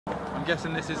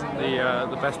guessing this isn't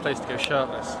the best place to go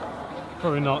shirtless.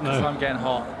 Probably not, no. Because I'm getting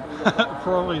hot.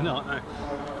 Probably not, no.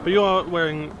 But you are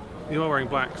wearing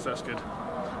black, so that's good.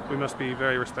 We must be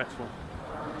very respectful.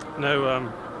 No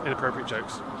inappropriate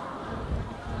jokes.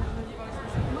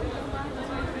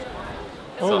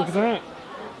 Oh, look at that!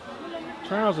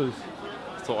 Trousers.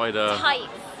 I thought I'd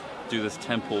do this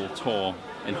temple tour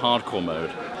in hardcore mode,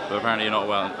 but apparently you're not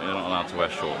allowed to wear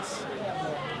shorts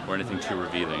or anything too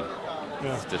revealing.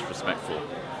 Yeah. It's disrespectful.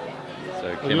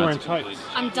 So you're wearing tights.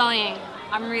 I'm dying.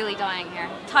 I'm really dying here.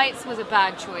 Tights was a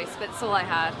bad choice, but it's all I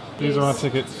had. These are our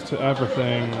tickets to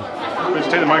everything. We'll just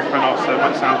take the microphone off so it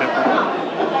might sound different.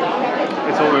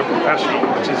 It's all real professional,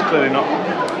 which is clearly not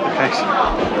the case.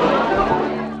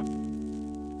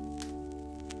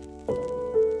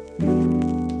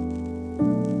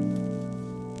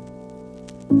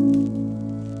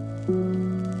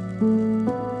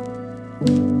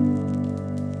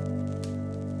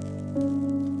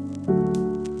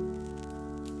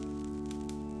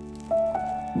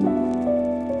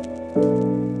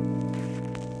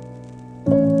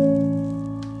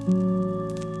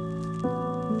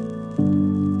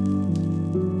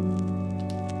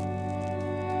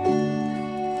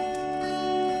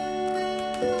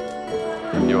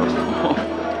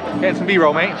 Getting some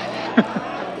B-roll, mate.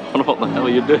 I don't know what the hell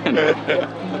you're doing. See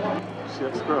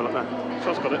that squirrel up there?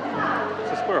 Shot's got it.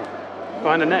 It's a squirrel.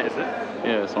 Behind a net, is it?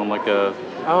 Yeah, it's on like a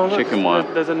chicken wire.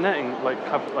 wire. There's a netting like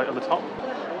covered like at the top.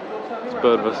 It's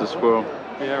bird versus squirrel.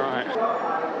 Yeah, right.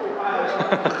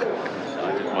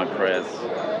 I did my prayers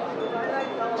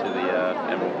to the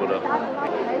Emerald Buddha,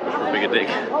 which was a bigger dick.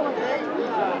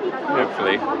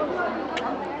 Hopefully.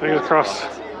 Fingers crossed.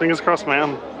 Fingers crossed,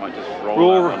 man. Might just roll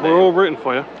We're all rooting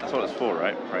for you. That's what it's for,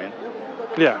 right? Praying.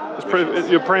 Yeah,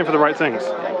 you're praying for the right things.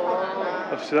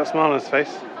 See that smile on his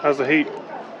face? How's the heat?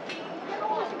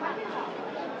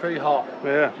 Pretty hot.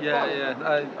 Yeah.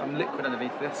 Yeah. I'm liquid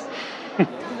underneath this.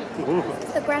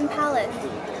 It's the Grand Palace.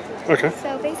 Okay.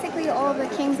 So basically all the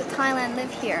kings of Thailand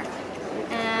live here.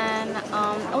 And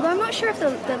although I'm not sure if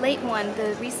the late one,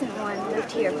 the recent one,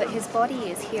 lived here, but his body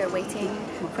is here waiting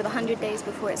for the 100 days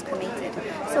before it's cremated.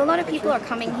 So a lot of people are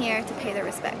coming here to pay their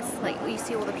respects. Like you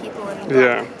see all the people in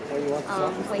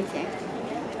black, waiting.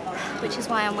 Which is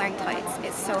why I'm wearing tights.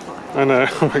 It's so hot. I know.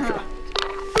 Oh my god.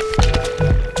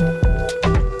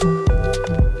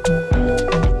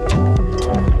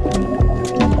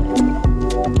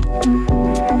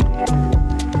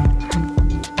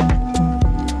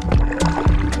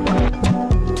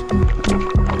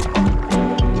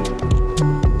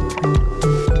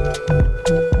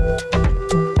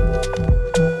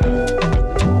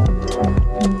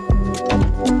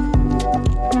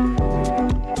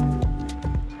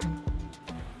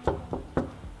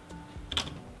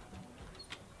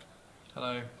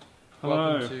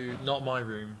 Welcome to not my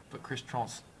room, but Chris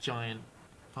Trott's giant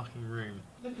fucking room.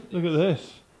 Look at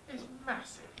this. It's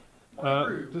massive. My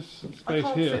room. This space I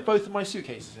can't here. fit both of my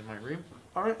suitcases in my room.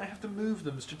 Alright, I have to move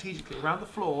them strategically around the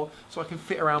floor so I can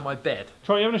fit around my bed.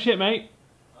 Trot, you having a shit, mate?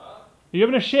 Are you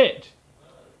having a shit?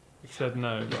 He said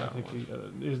no, but I think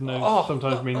his no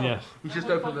sometimes mean yes. He's just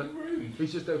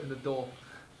opened the door.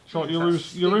 Trot, your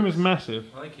room is massive.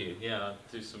 Thank you. Yeah, I'll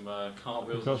do some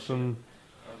cartwheels. We've got some.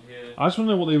 I just want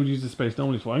to know what they would use the space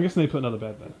normally for. I'm guessing they put another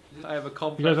bed there. I have a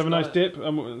complex. You guys have a nice dip.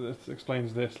 This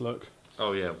explains this. Look.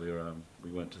 Oh yeah,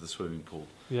 we went to the swimming pool.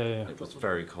 Yeah. It was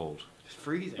very cold. It's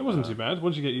freezing. It wasn't too bad.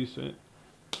 Once you get used to it.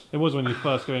 It was when you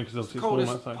first go in because it's warm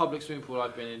outside. Coldest public swimming pool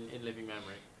I've been in living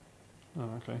memory. Oh,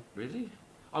 okay. Really?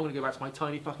 I'm going to go back to my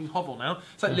tiny fucking hovel now.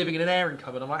 It's like living in an airing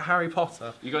cupboard. I'm like Harry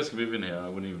Potter. You guys can move in here. I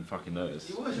wouldn't even fucking notice.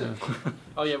 You wouldn't.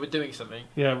 Oh yeah, we're doing something.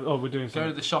 Yeah. Oh, we're doing something. Go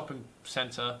to the shopping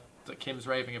centre that Kim's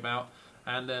raving about,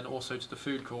 and then also to the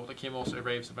food court that Kim also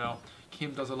raves about.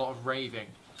 Kim does a lot of raving.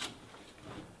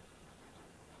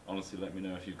 Honestly, let me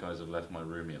know if you guys have left my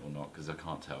room yet or not, because I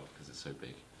can't tell because it's so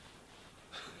big.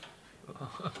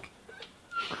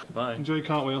 Bye. Enjoy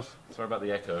cartwheels. Sorry about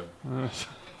the echo.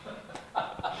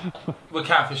 We're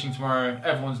catfishing tomorrow.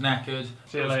 Everyone's knackered.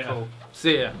 See you later. Cool.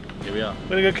 See ya. Here we are.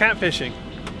 We're gonna go catfishing.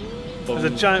 There's a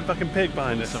giant fucking pig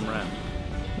behind us. Some ram.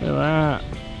 Look at that.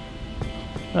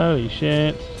 Holy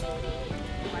shit.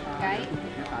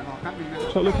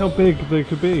 So look how big they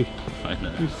could be. I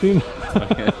know. You've seen.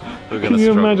 Can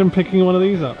you imagine picking one of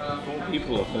these up? 4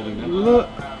 people are holding them. Look.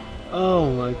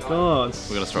 Oh my god.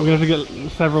 We're gonna struggle. We're gonna have to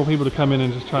get several people to come in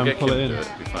and just try and pull it in.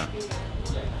 It'll be fine.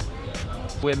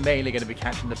 We're mainly going to be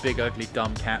catching the big, ugly,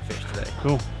 dumb catfish today.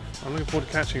 Cool. I'm looking forward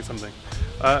to catching something.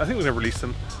 I think we're going to release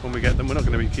them when we get them. We're not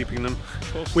going to be keeping them.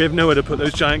 We have nowhere to put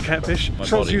those giant catfish.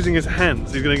 Trot's using his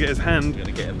hands. He's going to get his hand,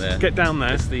 Get in there. get down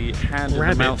there. It's the hand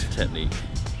and the mouth technique.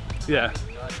 Yeah,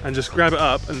 and just grab it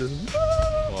up and just...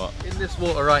 What? In this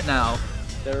water right now,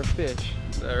 there are fish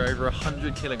that are over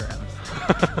 100 kilograms.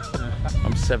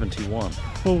 I'm 71.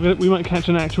 Well, we might catch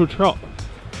an actual trot.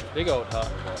 Big old heart.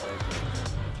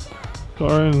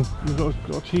 Got our own, we've got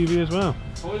a TV as well.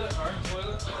 Toilet,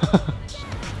 toilet.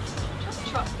 Just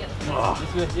trot together.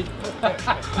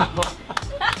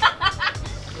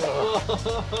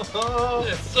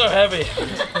 It's so heavy.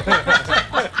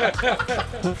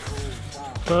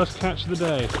 First catch of the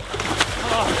day.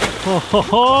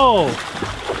 Oh,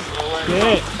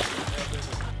 shit.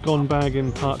 Gone bag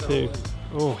in part 2.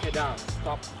 Oh. Get down.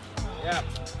 Stop. Yeah.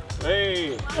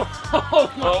 Hey.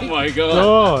 Oh my god.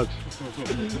 God.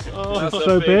 Oh, it's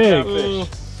so big.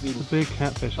 It's a big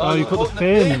catfish. Oh, you caught the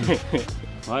fin.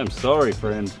 I'm sorry,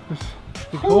 friend.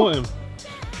 You caught him.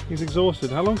 He's exhausted.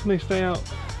 How long can they stay out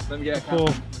Let me get a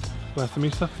before left me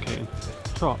suffocating?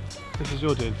 Trot, this is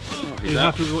your dude. Are you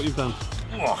happy with what you've done?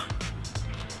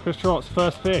 Chris Trot's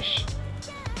first fish.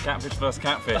 Catfish versus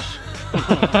catfish.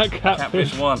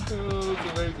 Catfish. Won.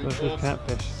 Versus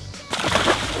catfish.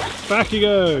 Back he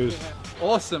goes.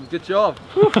 Awesome, good job.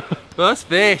 First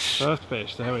fish. First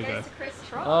fish, there we go. Chris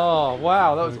Trot. Oh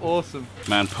wow, that was awesome.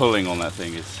 Man, pulling on that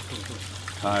thing is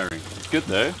tiring. It's good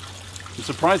though. I'm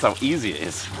surprised how easy it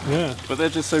is. Yeah. But they're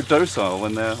just so docile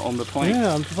when they're on the plane.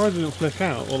 Yeah, I'm surprised they didn't flick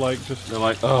out or like just They're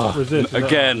like, oh, resist.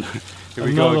 again. Here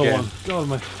we go again. One.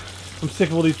 God, I'm sick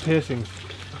of all these piercings.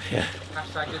 Yeah.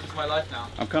 Hashtag this is my life now.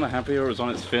 I'm kind of happier it was on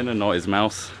its fin and not his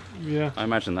mouth. Yeah. I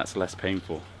imagine that's less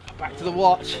painful. Back to the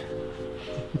watch.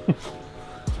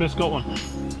 Smith's got one.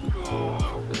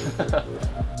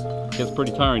 Gets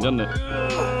pretty tiring, doesn't it?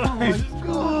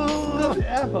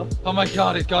 Oh my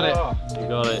god, it's got it. You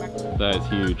got it. That is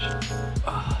huge.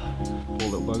 Poor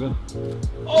little bugger.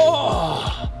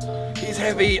 Oh, he's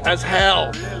heavy as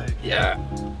hell. Really? Yeah.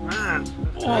 Man.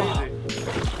 Oh.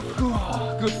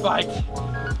 Good fight.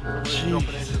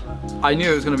 I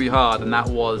knew it was going to be hard, and that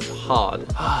was hard.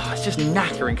 It's just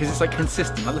knackering because it's like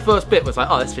consistent. Like the first bit was like,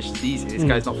 oh, this fish is easy. This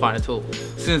guy's not fine at all.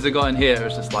 As soon as I got in here, it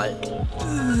was just like,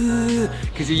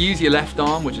 because you use your left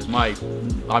arm, which is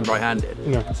I'm right-handed.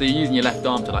 Yeah. So you're using your left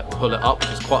arm to like pull it up, which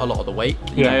is quite a lot of the weight.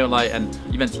 You know, like, and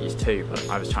you meant to use 2, but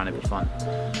I was trying to be fun.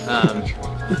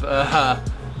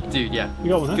 Dude, yeah. You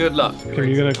got one, huh? Good luck. Are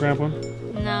you gonna grab one?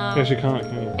 No. Guess you can't,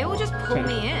 can you? It will just pull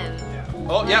me in.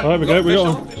 Oh, yeah. Oh, there we go, we got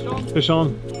one. Fish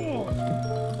on.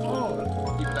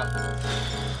 Keep it up.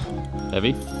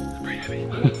 Heavy? Pretty heavy.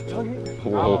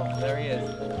 Whoa. Oh, there he is.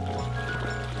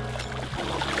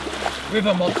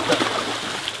 River monster.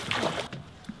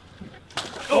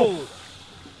 Oh!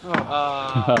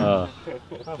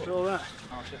 After all that,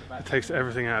 it takes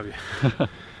everything out of you.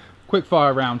 Quick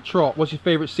fire round. Trot, what's your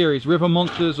favourite series? River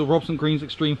Monsters or Robson Green's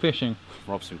Extreme Fishing?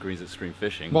 Robson Green's Extreme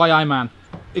Fishing. Why I-Man?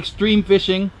 Extreme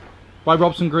Fishing by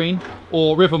Robson Green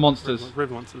or River Monsters?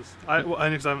 River Monsters.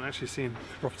 Only because I haven't actually seen the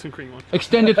Robson Green one.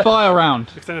 Extended fire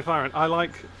round. Extended fire round. I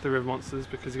like the River Monsters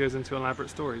because he goes into elaborate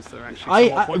stories that are actually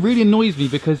It really annoys me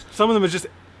because some of them are just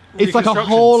it's like a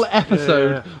whole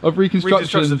episode of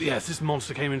reconstructions. Yes, this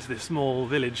monster came into this small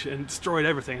village and destroyed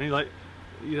everything. And you're like,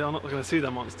 you're not going to see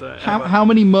that monster. How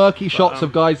many murky shots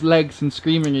of guys' legs and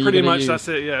screaming are you pretty gonna much use? that's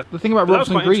it, yeah. The thing about But that was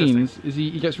Robson quite Green's is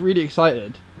he gets really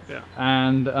excited. Yeah.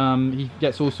 And he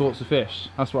gets all sorts of fish.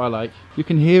 That's what I like. You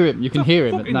can hear him. You can hear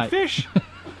him at night. Fish.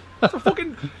 It's a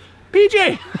fucking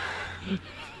PJ.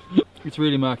 It's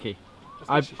really murky.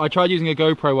 I tried using a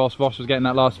GoPro whilst Voss was getting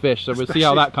that last fish, so we'll see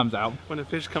how that comes out. When a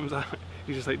fish comes out,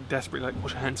 he's just like desperately like,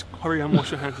 wash your hands, hurry and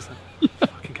wash your hands. It's like,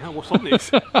 fucking hell, what's on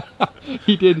these?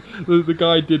 He did. The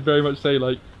guy did very much say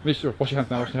like, Mister, wash your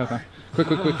hands now, wash your hands now.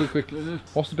 Quick.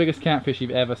 What's the biggest catfish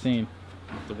you've ever seen?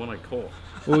 The one I caught.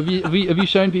 Well, have you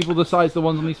shown people the size of the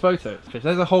ones on these photos?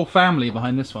 There's a whole family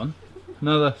behind this one.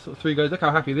 Another sort of 3 guys. Look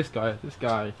how happy this guy.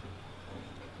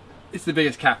 It's the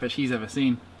biggest catfish he's ever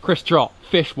seen. Chris Trot,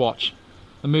 fish watch.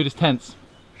 The mood is tense.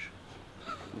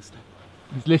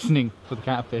 He's listening for the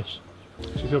catfish. Do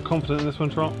you feel confident in this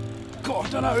one, Trot? God, I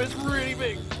don't know, it's really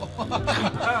big.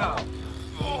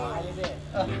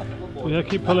 Yeah,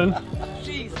 keep pulling.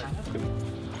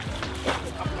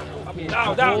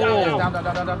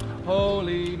 Down.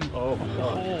 Holy. Oh,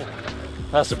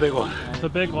 that's a big one. It's a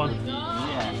big one.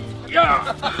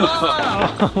 Yeah.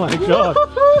 Oh my god.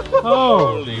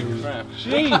 Oh. Holy crap.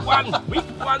 Jeez. Weak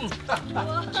one.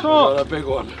 Trot, A big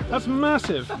one. that's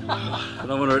massive. I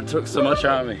don't wonder it took so much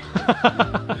out of me.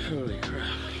 Holy crap.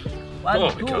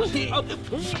 Oh my god.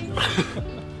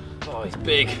 Oh, he's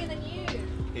big.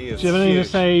 He is Do you have anything to huge.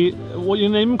 say? What your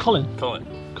name? Colin. Colin.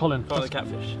 Colin. Colin the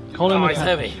catfish. Colin Oh, the he's cat.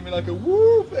 heavy. Give me like a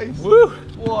woo face. Woo!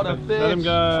 What a fish. Let him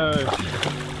go.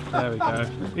 There we go.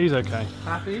 He's okay.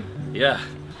 Happy? Yeah.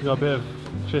 You got a bit of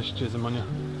fish jism on you.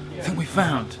 I think we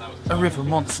found a river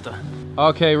monster.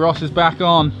 Okay, Ross is back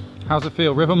on. How's it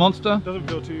feel? River monster? Doesn't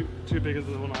feel too big as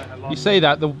the one I had last. You say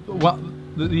that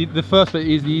the first bit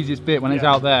is the easiest bit when it's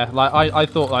out there. Like I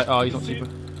thought, like, oh, he's not super.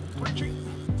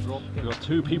 We've got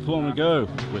 2 people on the go.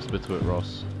 Whisper to it,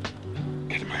 Ross.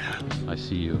 Get in my hands. I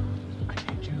see you. I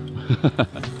need you.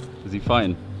 Is he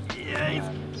fighting?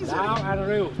 Yeah, he's down. I don't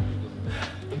know.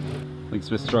 I think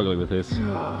Smith's struggling with this.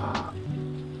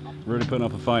 Really putting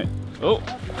up a fight. Oh!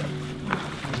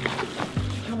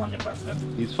 Come on, you bastard.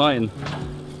 He's fighting.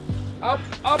 Up.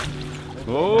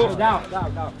 Oh! Down.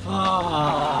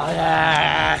 Oh,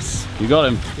 yes. You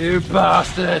got him. You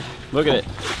bastard. Look at it.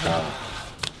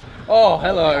 Oh,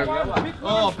 hello.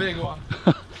 Oh, big one.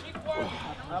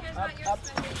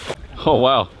 Oh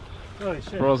wow. Holy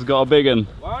shit. Ross got a big one.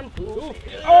 1, 2.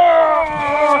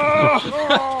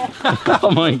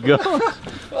 Oh my god.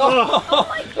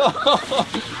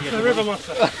 The river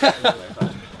monster.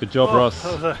 Good job, Ross.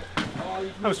 I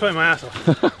was sweating my ass off.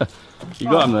 You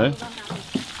got him though.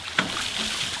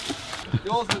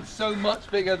 Yours looks so much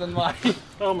bigger than mine.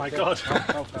 Oh my god.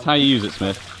 That's how you use it,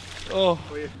 Smith. Oh.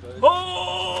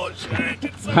 Oh shit.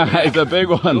 It's so It's a big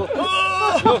one. Okay.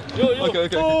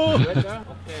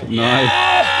 Nice.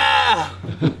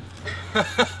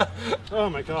 Oh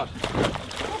my god.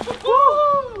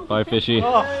 Bye, fishy.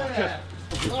 Oh,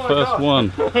 First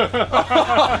one.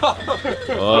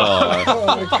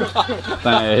 Oh,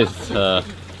 that is I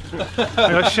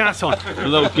got shat on. a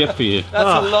little gift for you.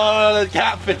 That's a lot of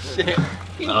catfish shit.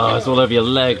 Oh, it's all over your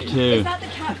leg too. Is that the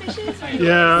catfishes?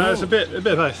 Yeah, it's a bit of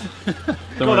both. Don't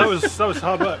God, worry, that was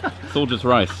hard work. it's all just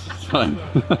rice. It's fine.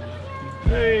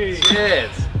 Hey.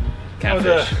 Cheers.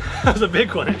 Catfish. That was a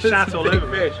big one. It shat all over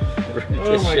me.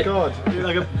 Oh my god.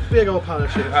 Like a big old pile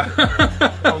of shit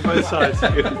on both sides.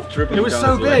 It was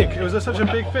so big. It was such a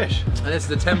big fish. And this is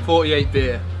the 10:48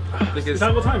 beer. Is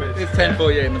that what time it is? It's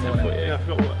 10:48 in the morning. Yeah, I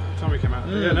forgot what time we came out.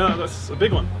 Yeah, no, that's a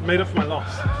big one. Made up for my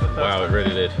loss. Wow, it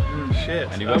really did. Shit.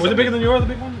 And you got Was it some- bigger than your other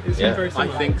big one? It seemed Yeah. very I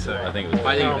similar. think so. I think it was.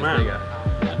 I think Oh, it was man. bigger.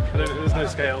 There's no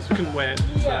scales. We couldn't weigh it.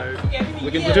 So We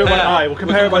can we'll do it by eye. We'll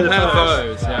compare it by the compare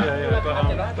photos. photos, yeah. Yeah.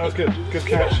 But that was good. Good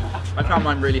catch. I found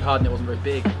mine really hard and it wasn't very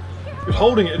big. He was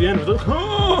holding it at the end. It was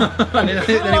like, And then it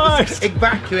was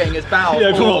evacuating his bowels.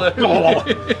 yeah, all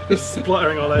over. just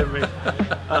spluttering all over me.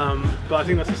 But I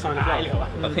think that's a sign of luck.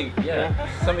 I think, yeah,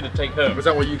 something to take home. Was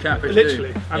that what you catfish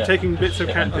Literally, do? I'm Yeah. taking bits of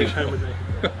catfish home with me.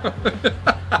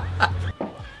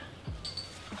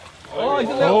 Oh, he's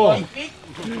a little one. He's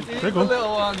Big a one.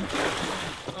 little one.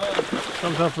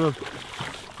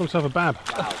 Comes off a bab.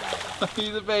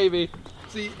 He's a baby.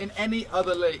 See, in any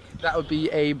other lake, that would be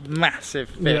a massive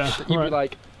fish. Yeah, You'd be right.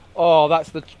 like, oh, that's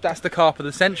the carp of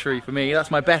the century for me. That's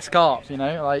my best carp, you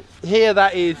know? Like, here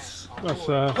that is That's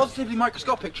positively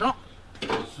microscopic, Trot.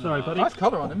 sorry, buddy. Nice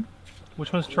colour on him.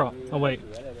 Which one's Trot? Oh wait,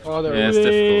 Oh, there Yeah, he it's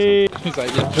is. difficult. He's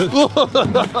like,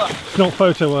 yeah. it's not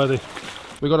photo worthy.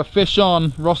 We got a fish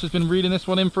on. Ross has been reeling this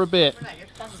one in for a bit.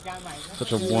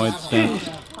 Such a wide stance.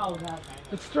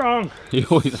 It's strong. He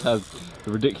always has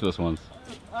the ridiculous ones.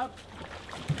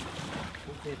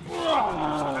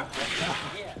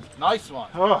 Nice one.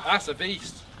 Oh. That's a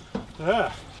beast.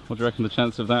 Yeah, What do you reckon the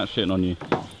chance of that shitting on you?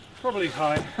 probably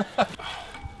high.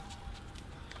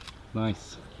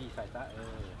 Nice.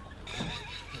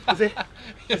 Is he?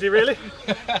 Is he really?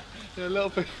 A little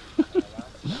bit.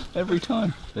 Every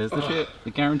time. There's the shit.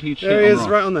 The guaranteed shit. There he on is, Ross.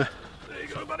 right on there. There you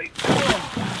go, buddy.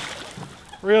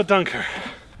 Real dunker.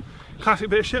 Classic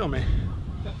bit of shit on me.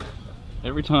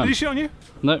 Every Did time. he shit on you?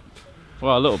 No.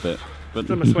 Well, a little bit. But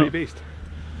I'm a sweaty beast.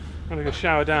 I'm gonna go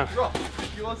shower down. Ross,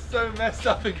 you are so messed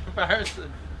up in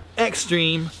comparison.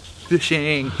 Extreme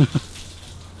fishing.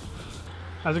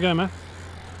 How's it going, man?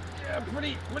 Yeah,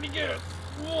 pretty good.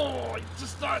 Whoa, he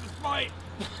just started to fight.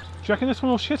 Do you reckon this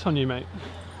one will shit on you, mate?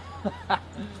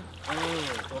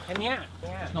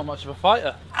 He's not much of a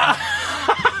fighter.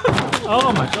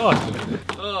 Oh my god.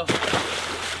 Oh,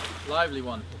 lively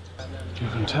one. You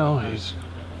can tell he's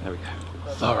There we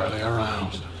go. thoroughly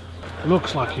aroused.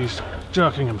 Looks like he's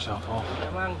jerking himself off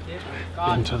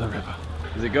into the river.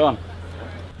 Is it gone?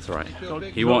 It's alright.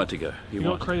 He wanted to go. He You're not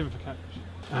wanted. craving for catfish.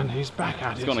 And he's back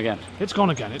at it. It's gone again. It's gone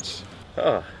again. It's.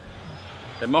 Oh.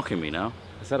 They're mocking me now.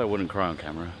 I said I wouldn't cry on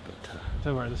camera, but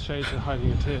Don't worry, the shades are hiding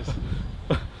your tears.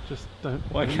 Just don't.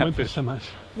 Why don't whimper catfish? so much.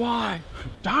 Why?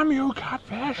 Damn you,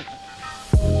 catfish!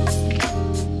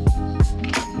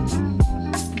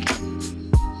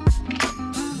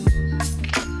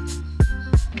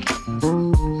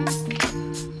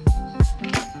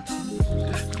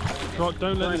 Rock,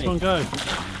 don't let this one go.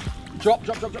 Drop.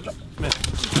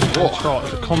 Miss. trot.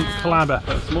 It's a collab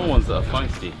effort. Small ones that are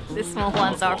feisty. The small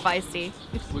ones are feisty.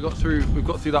 We've got through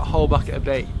that whole bucket of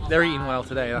bait. They're eating well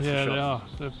today, that's for Yeah, sure. they are.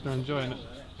 They're enjoying it.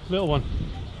 Little one.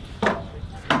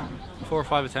 4 or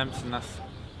 5 attempts and that's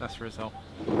the result.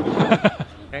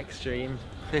 Extreme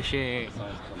fishing.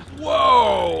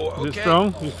 Whoa! Is it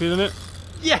strong? You feeling it?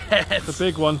 Yes! It's a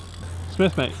big one.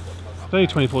 Smith, mate. It's only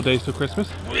 24 days till Christmas.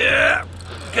 Yeah!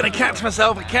 Gonna catch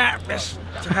myself a catfish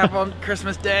to have on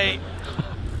Christmas Day.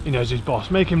 He knows he's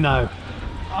boss. Make him know.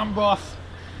 I'm boss.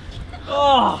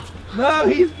 Oh! No,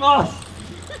 he's boss!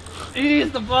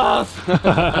 He's the boss!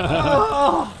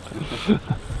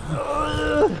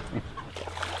 Oh.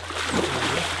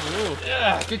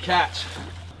 Yeah, good catch.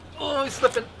 Oh, he's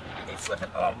slipping. He's slipping.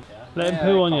 Oh. Let him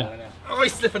poo on you. Oh,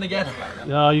 he's slipping again.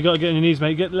 Oh, you got to get on your knees,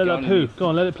 mate. Let that poo. Go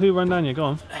on, let it poo run down you. Go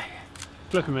on.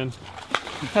 Flip him in.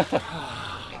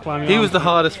 He was the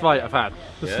hardest fight I've had.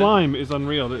 The slime is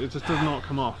unreal. It just does not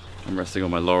come off. I'm resting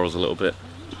on my laurels a little bit.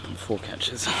 4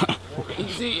 catches.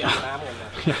 Easy.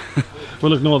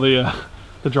 We'll ignore the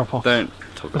drop off. Don't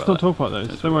talk Let's about not talk about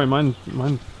those. Don't worry, mine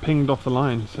pinged off the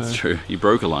line. So. It's true. You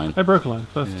broke a line. I broke a line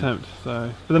first attempt.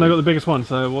 So, but then I got the biggest one.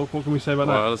 So what can we say about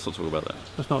that? Let's not talk about that.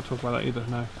 Let's not talk about that either.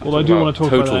 No. Although I do want to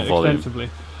talk about that extensively.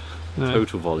 No.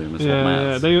 Total volume is what Yeah,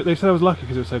 matters. they said I was lucky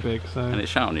because it was so big. So. And it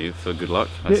shouted you for good luck.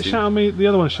 Yeah, it shouted me. The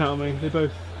other one shouted me. They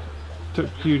both took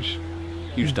huge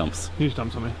dumps. Huge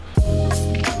dumps on me.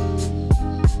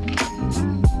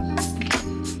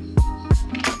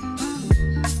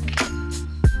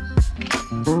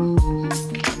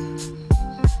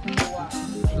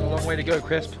 A long way to go,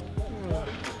 Crisp.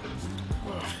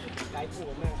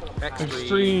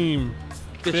 Extreme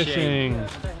fishing.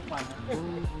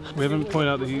 We haven't pointed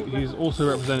out that he's also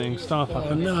representing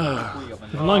Starfucker. No.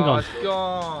 Is the line gone? It's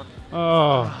gone.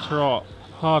 Oh, trot.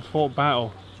 Hard fought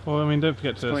battle. Well, I mean, don't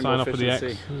forget to Plenty sign more up with the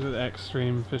fish X. Is it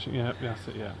Extreme fishing? Yeah, that's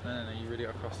it, yeah. No, you really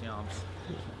got across the arms.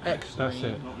 That's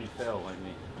it. Not me fail like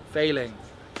me. Failing.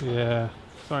 Yeah.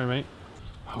 Sorry, mate.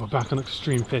 Oh, we're back on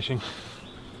extreme fishing.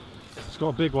 It's got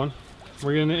a big one.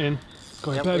 Reeling it in.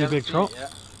 God, it better be big, Trot. Yeah.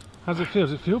 How's it feel?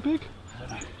 Does it feel big?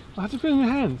 How's it feel in your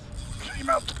hands?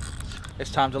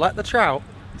 It's time to let the trout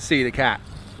see the cat.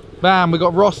 Bam, we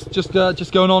got Ross just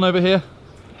going on over here.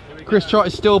 Chris Trot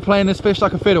is still playing this fish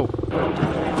like a fiddle.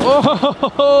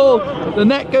 Oh, the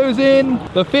net goes in,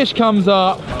 the fish comes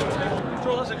up.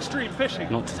 Trot, that's extreme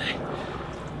fishing. Not today.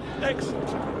 Excellent.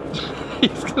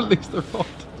 He's gonna lose the rod.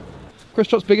 Chris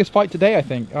Trot's biggest fight today, I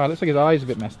think. Oh, it looks like his eye's a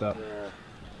bit messed up.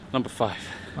 Number 5.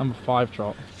 Number 5,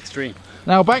 Trot. Extreme.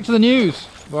 Now back to the news.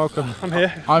 Welcome. I'm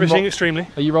here, I'm fishing extremely.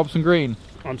 Are you Robson Green?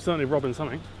 I'm certainly robbing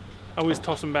something. I always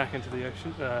toss them back into the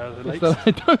ocean, the lakes.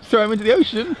 Don't throw him into the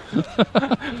ocean.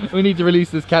 We need to release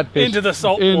this catfish. Into the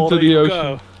salt into water the ocean.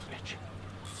 go.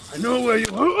 I know where you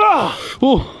are. Ah!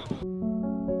 Oh.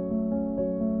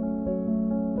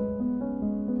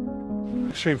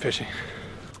 Extreme fishing.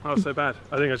 That was so bad.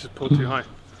 I think I just pulled too high.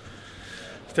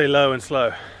 Stay low and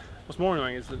slow. What's more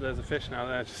annoying is that there's a fish now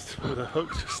there just with a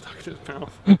hook just stuck in its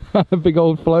mouth. A big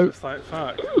old float. Just like,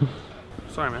 fuck.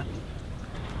 Sorry, man.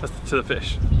 That's to the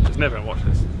fish. He's never gonna watch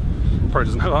this. Probably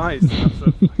doesn't have eyes. That's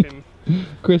a fucking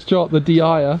Chris Trot, the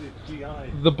DIer. DI.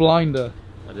 The blinder.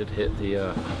 I did hit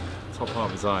the top part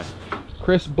of his eye.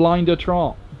 Chris Blinder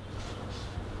Trot.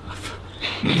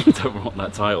 Don't want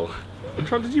that title.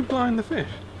 Trot, did you blind the fish?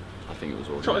 I think it was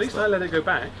all. Trot, at least I let it go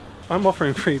back. I'm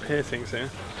offering free piercings here.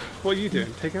 What are you doing?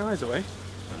 Taking eyes away?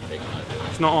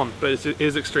 It's not on, but it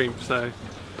is extreme, so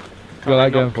Got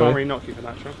that going for can't you. really knock you for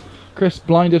that, Trot. Chris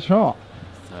Blinder Trot.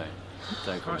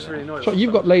 Don't call That's me really that. annoying. Trot,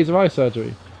 you've got laser eye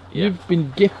surgery. Yeah. You've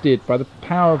been gifted by the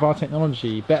power of our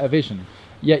technology, better vision.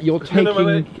 Yet you're No,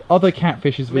 no, taking other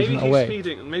catfish's vision Maybe he's away.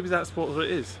 feeding. Maybe that's what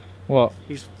it is. What?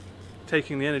 He's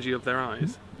taking the energy of their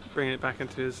eyes, bringing it back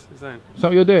into his own. Is that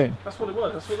what you're doing? That's what it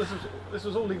was. That's what this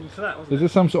was all leading to that, wasn't Is it?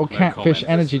 this some sort of No catfish comment.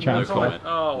 energy No transfer? comment.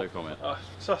 Oh. No comment.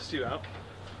 Sussed you out.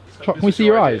 Trot, can This we is see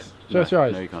your idea. eyes? Show us your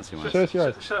eyes. No, you can't see my eyes. Show us your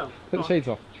eyes. Show. Put the Go on. shades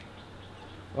off.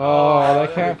 Oh, they're there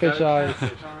we catfish go. eyes.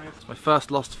 Catfish eyes. My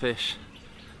first lost fish.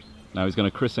 Now he's going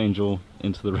to Chris Angel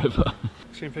into the river.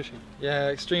 Extreme fishing. Yeah,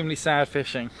 extremely sad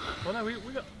fishing. Well, no, we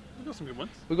got some good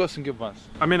ones. We got some good ones.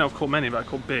 I may not have caught many, but I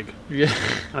caught big. Yeah.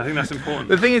 And I think that's important.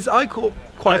 The thing is, I caught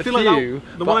quite I feel a like few,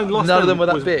 the but one I lost none of them were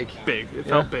that was big. Big. It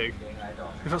felt big.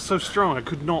 It felt so strong. I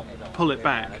could not pull it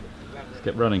back. Let's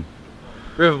get running.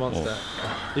 River monster.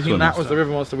 Oh. You think that was the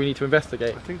river monster we need to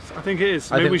investigate? I think it is.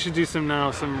 I Maybe think- we should do some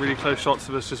really close shots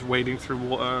of us just wading through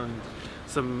water and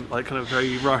some like kind of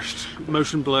very rushed,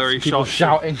 motion blurry People shots.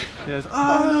 shouting. Yes.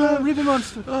 Oh, no, river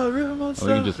monster! Oh, river monster! Or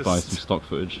we can just buy some stock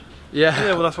footage. Yeah.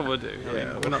 Yeah, well, that's what we'll do. I mean, we're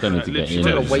not Don't going need to get We're in.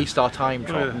 not going to waste our time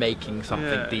making something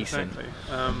Yeah, decent.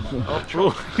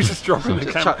 exactly. He's just dropping the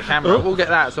Just camera. chuck the camera. We'll get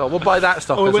that as well. We'll buy that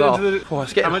stuff as well. Oh,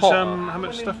 it's getting hot. How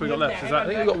much stuff we got left? Is that? I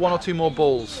think we've got 1 or 2 more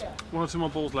balls. 1 or 2 more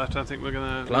balls left. I think we're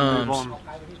going to Plans. move on.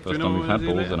 First time we've had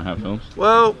balls and have films.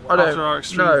 Well, I don't After our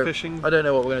extreme know. fishing. I don't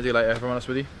know what we're going to do later, if I'm honest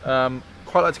with you.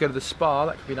 Quite like to go to the spa.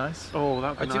 That could be nice. Oh,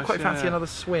 that would I be do nice. quite fancy yeah. another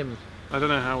swim. I don't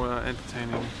know how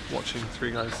entertaining watching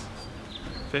 3 guys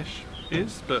fish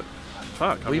is, but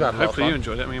fuck. I We've mean, had a lot of hopefully you fun.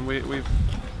 enjoyed it. I mean, we've.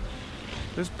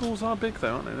 Those balls are big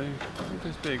though, aren't they?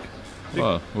 They're big.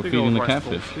 Well, we're big feeding old the rice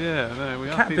catfish. balls. Yeah, no, we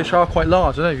are. Catfish feeding are quite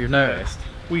large. I don't know if you've noticed. them.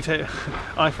 We take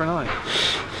eye for an eye.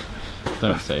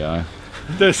 Don't say I.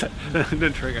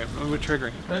 Don't trigger. We're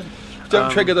triggering.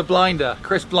 Don't trigger the blinder.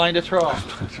 Chris Blinder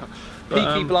Trough.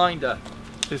 Peaky Blinder.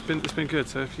 It's been good.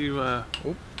 So if you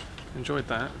enjoyed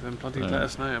that, then bloody let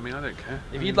us know. I mean, I don't care.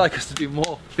 If you'd like us to do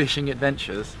more fishing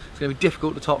adventures, it's going to be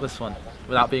difficult to top this one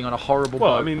without being on a horrible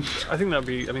Well, boat. I mean, I think that'd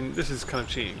be. I mean, this is kind of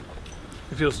cheating.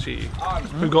 It feels cheating.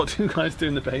 We've got 2 guys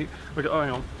doing the bait. We got. Oh,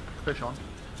 hang on. fish on.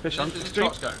 Fish on.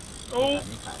 Trots go. Oh,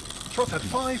 Trot's had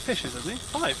 5 fishes, hasn't he?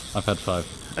 5. I've had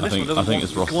 5. And I this one think doesn't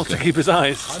it's Ross. wants to keep his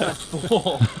eyes. I had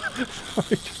 4.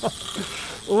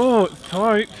 Oh, it's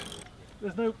tight.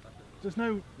 There's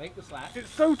no. Make the slack. It's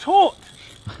so taut.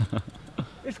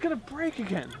 It's gonna break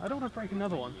again. I don't want to break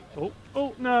another one.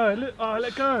 Oh no!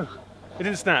 Let go. It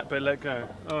didn't snap, but it let go.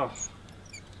 Oh,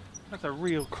 that's a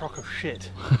real crock of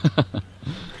shit.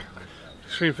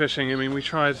 Extreme fishing. I mean, we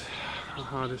tried our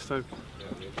hardest. I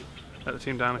let the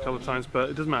team down a couple of times, but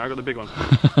it doesn't matter. I got the big one.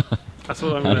 That's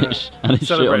what I'm And gonna it's shit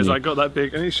celebrate. on Is you. I got that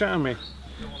big, and he shot on me.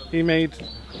 He made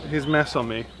his mess on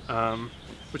me,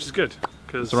 which is good.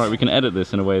 It's alright, we can edit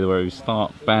this in a way where we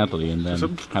start badly and then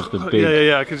have the big...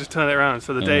 Yeah, I can just turn it around,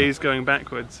 so the day's going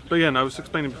backwards. But again, I was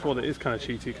explaining before that it is kind of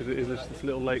cheaty because it is just this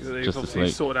little lake that they've Just this obviously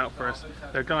lake. sorted out for us.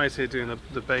 There are guys here doing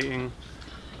the baiting.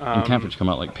 and catfish come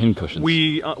out like pin cushions.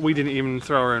 We didn't even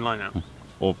throw our own line out,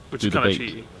 or which do is the kind of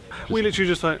bait. cheaty. We literally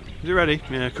just like, is it ready?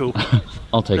 Yeah, cool.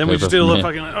 I'll take Then over we just did all from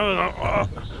the here. fucking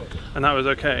like, and that was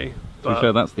okay. To be But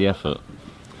fair, that's the effort.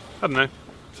 I don't know.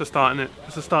 It's a start, isn't it?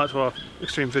 It's a start to our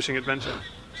extreme fishing adventure.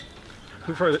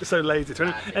 We're so lazy.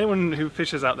 To anyone who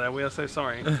fishes out there, we are so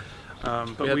sorry.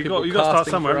 But We have we people got to start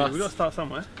casting somewhere. for haven't us. we got to start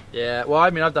somewhere. Yeah, well, I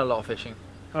mean, I've done a lot of fishing.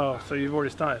 Oh, so you've already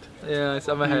started. Yeah,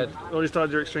 so I'm ahead. You've already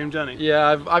started your extreme journey.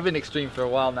 Yeah, I've been extreme for a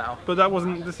while now. But that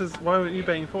wasn't. Why weren't you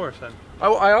baiting for us then?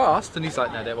 I asked, and he's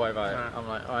like, no, don't worry about it. Right. I'm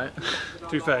like, alright. To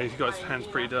be fair, he's got his hands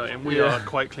pretty dirty, and we Yeah. are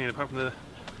quite clean apart from the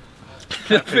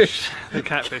catfish. The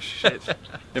catfish shit.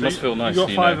 It must feel nice, You got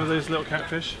you 5 know. of those little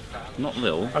catfish. Not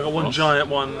little. I got one Ross. giant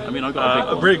one. I mean, I got a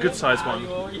big one. really good sized one,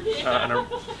 and a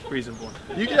reasonable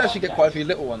one. You did actually get quite a few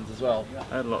little ones as well.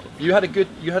 I had a lot. You had a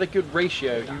good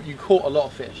ratio. You caught a lot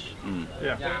of fish,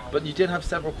 Yeah. but you did have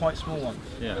several quite small ones.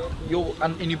 Yeah.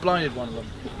 And you blinded one of them.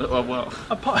 Well,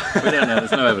 we don't know.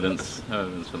 There's no evidence. No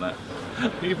evidence for that.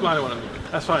 You blinded one of them.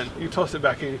 That's fine. You tossed it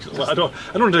back in. Well, I don't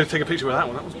want to take a picture with that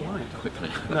one. That was blind. Quickly.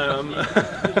 No,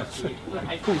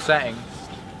 Cool setting.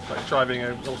 like driving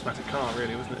an automatic car,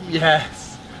 really, wasn't it?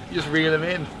 Yes. You just reel them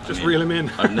in. Just reel him in.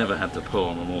 I've never had to pull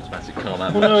on an automatic car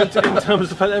that Well, much. no, in terms of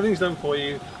the fact that everything's done for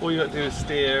you, all you got to do is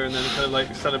steer and then kind of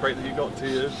like celebrate that you got to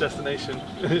your destination.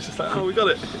 It's just like, oh, we got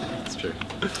it. It's true.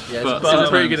 Yeah, But it's a pretty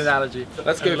sometimes- good analogy.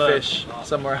 Let's go And learn. fish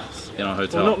somewhere else. In our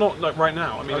hotel. Well, not like right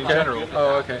now. I mean, in general.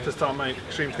 Oh, okay. To start my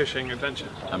extreme fishing adventure.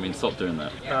 I mean, stop doing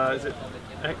that. Is it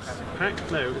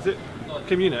X-Pac? No, is it?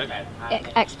 Kim, you know?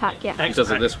 X-Pac, yeah. He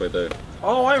does it this way though.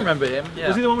 Oh, I remember him. Yeah.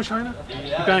 Was he the one with China? He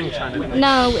banged China, didn't he?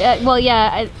 No, well,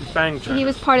 yeah, He banged China. he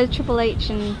was part of Triple H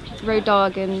and Road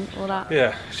Dogg and all that.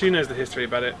 Yeah, she knows the history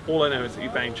about it. All I know is that he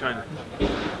banged China.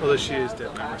 Although she is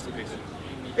dead now, rest in peace.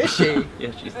 Is she?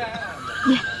 Yeah, she's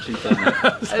she's done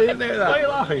that. I didn't know Why are you that.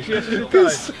 laughing? She actually did die.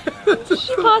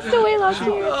 She passed away last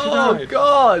year. Oh died.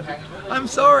 God! I'm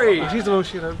sorry. She's the one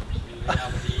she had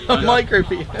A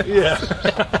micropenis.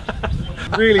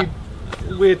 Yeah. Really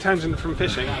weird tangent from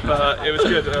fishing, but it was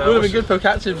good. Would have been good for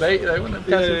catching bait, though, wouldn't it?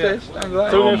 Catching Yeah. fish. I'm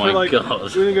glad. So Oh we're my going for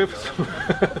God. We're gonna go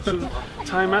for some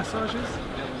Thai massages,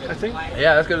 I think.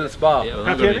 Yeah, let's go to the spa. Yeah, well,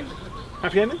 Happy that'll ending?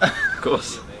 Happy ending? be- Of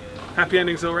course. Happy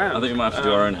endings all round. I think we might have to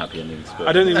do our own happy endings. But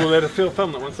I don't think we'll be able to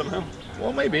film that one somehow.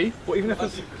 Well, maybe. What, even if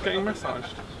it's getting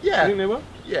massaged? Yeah. You think they will?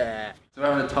 Yeah. So we're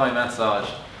having a Thai massage,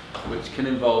 which can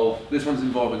involve, this one's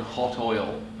involving hot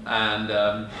oil,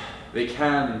 and they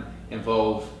can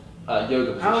involve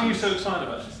yoga positions. How are you so excited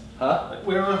about this? Huh?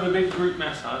 We're on a big group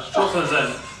massage. Shots on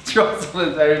Zen. Shots on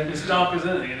his own. It's dark as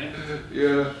anything, isn't it?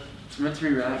 Yeah. It's meant to be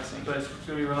relaxing. But it's going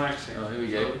to be relaxing. Oh, here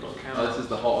we So go. we've got a Oh, camera. this is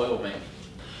the hot oil, mate.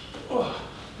 Oh.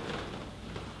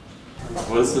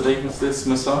 What is the name of this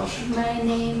massage? My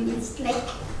name is Lek.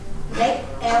 Lek,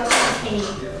 L-E-K.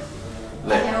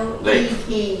 Lek.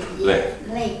 Lek.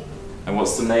 Lek. And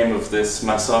what's the name of this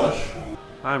massage?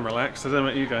 I'm relaxed. I don't know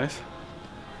about you guys.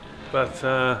 But,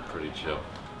 Pretty chill.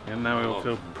 and now we all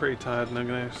feel pretty tired and I'm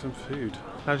going to have some food.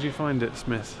 How did you find it,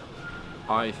 Smith?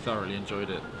 I thoroughly enjoyed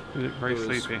it. You look very It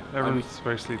was- sleepy. Everyone's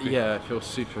very sleepy. Yeah, I feel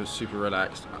super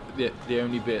relaxed. The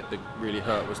only bit that really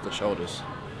hurt was the shoulders.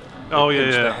 Oh, It yeah,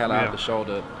 pinched yeah. the hell out yeah. of the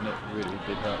shoulder, and it really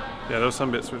did hurt. Yeah, there were some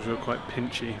bits which were quite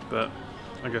pinchy, but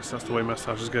I guess that's the way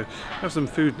massages go. I have some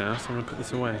food now, so I'm going to put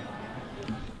this away.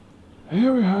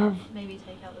 Here we have Maybe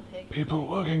take out the pig. people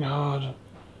working hard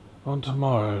on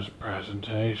tomorrow's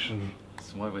presentation.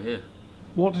 That's why we're here.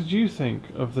 What did you think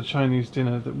of the Chinese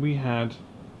dinner that we had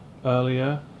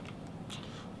earlier?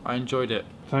 I enjoyed it.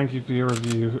 Thank you for your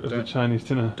review of the Don't- Chinese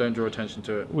dinner. Don't draw attention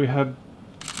to it. We had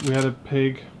a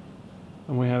pig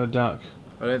and we had a duck.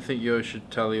 I don't think you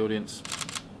should tell the audience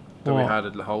that we What? had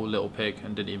a whole little pig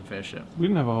and didn't even finish it. We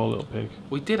didn't have a whole little pig.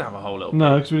 We did have a whole little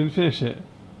No, because we didn't finish it.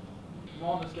 Come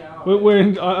on, let's get out. We're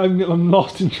in, I'm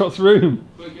lost in Trot's room.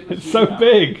 It's so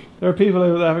big. There are people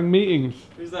over there having meetings.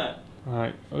 Who's that?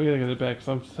 Right, we're gonna go to bed because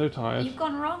I'm so tired. You've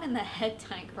gone wrong in the head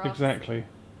tank, Ross. Exactly.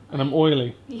 And I'm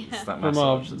oily. It's Yeah. that From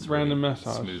our massage that's random really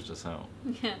massage. smoothed us out.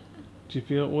 Yeah. Do you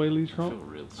feel oily, I Trot? feel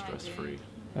real stress free.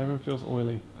 Everyone feels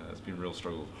oily. It's been a real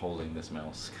struggle holding this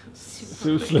mouse. 'Cause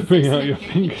So it's slipping out your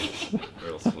fingers.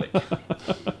 real slick.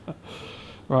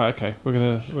 Right, okay, we're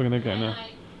gonna go now.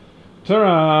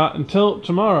 Ta-ra! Until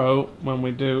tomorrow when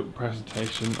we do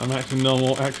presentation. I'm acting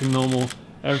normal,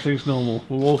 everything's normal.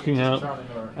 We're walking out,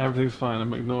 everything's fine,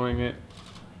 I'm ignoring it.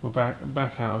 We're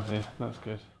back out of here, that's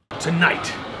good.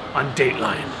 Tonight on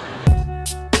Dateline.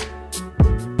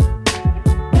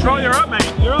 Trot, you're up,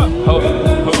 mate, you're up!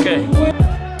 Okay.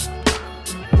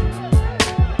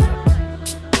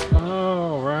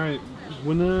 Oh, right,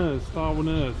 winners, star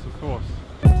winners, of course.